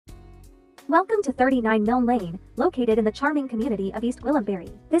Welcome to 39 Milne Lane, located in the charming community of East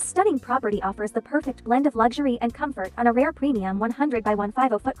Gwillimbury. This stunning property offers the perfect blend of luxury and comfort on a rare premium 100 by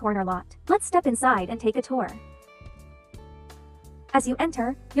 150-foot corner lot. Let's step inside and take a tour. As you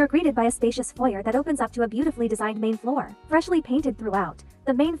enter, you're greeted by a spacious foyer that opens up to a beautifully designed main floor. Freshly painted throughout,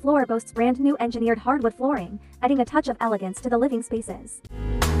 the main floor boasts brand new engineered hardwood flooring, adding a touch of elegance to the living spaces.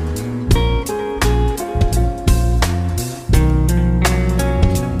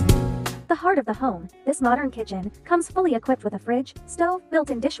 The heart of the home, this modern kitchen, comes fully equipped with a fridge, stove,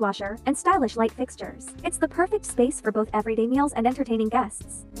 built-in dishwasher, and stylish light fixtures. It's the perfect space for both everyday meals and entertaining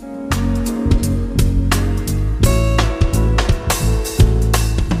guests.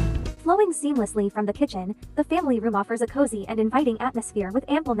 Flowing seamlessly from the kitchen, the family room offers a cozy and inviting atmosphere with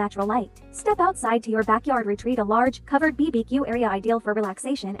ample natural light. Step outside to your backyard retreat, a large, covered BBQ area ideal for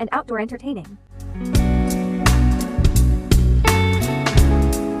relaxation and outdoor entertaining.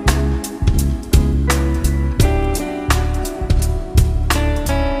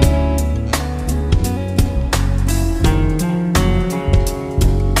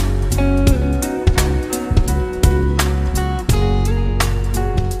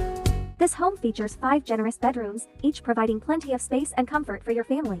 This home features 5 generous bedrooms, each providing plenty of space and comfort for your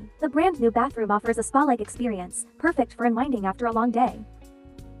family. The brand new bathroom offers a spa-like experience, perfect for unwinding after a long day.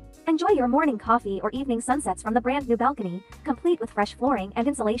 Enjoy your morning coffee or evening sunsets from the brand new balcony, complete with fresh flooring and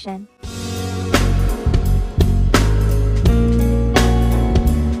insulation.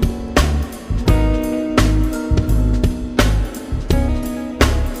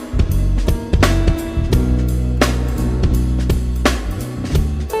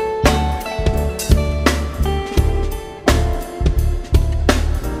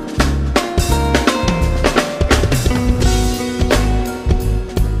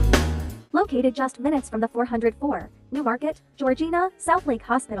 Located just minutes from the 404, Newmarket, Georgina, Southlake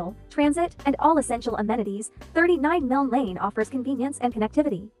Hospital, transit, and all essential amenities, 39 Milne Lane offers convenience and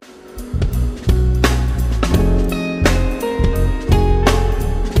connectivity.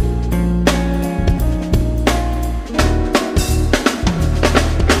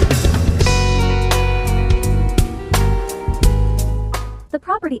 The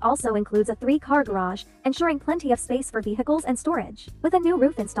property also includes a 3-car garage, ensuring plenty of space for vehicles and storage. With a new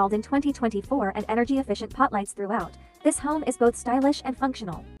roof installed in 2024 and energy-efficient pot lights throughout, this home is both stylish and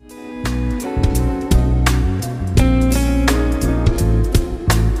functional.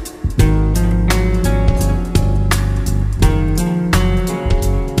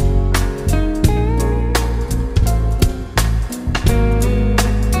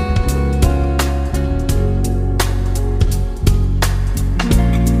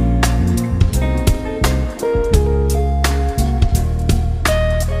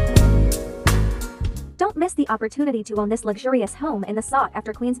 Don't miss the opportunity to own this luxurious home in the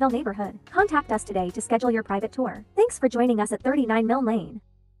sought-after Queensville neighborhood. Contact us today to schedule your private tour. Thanks for joining us at 39 Milne Lane.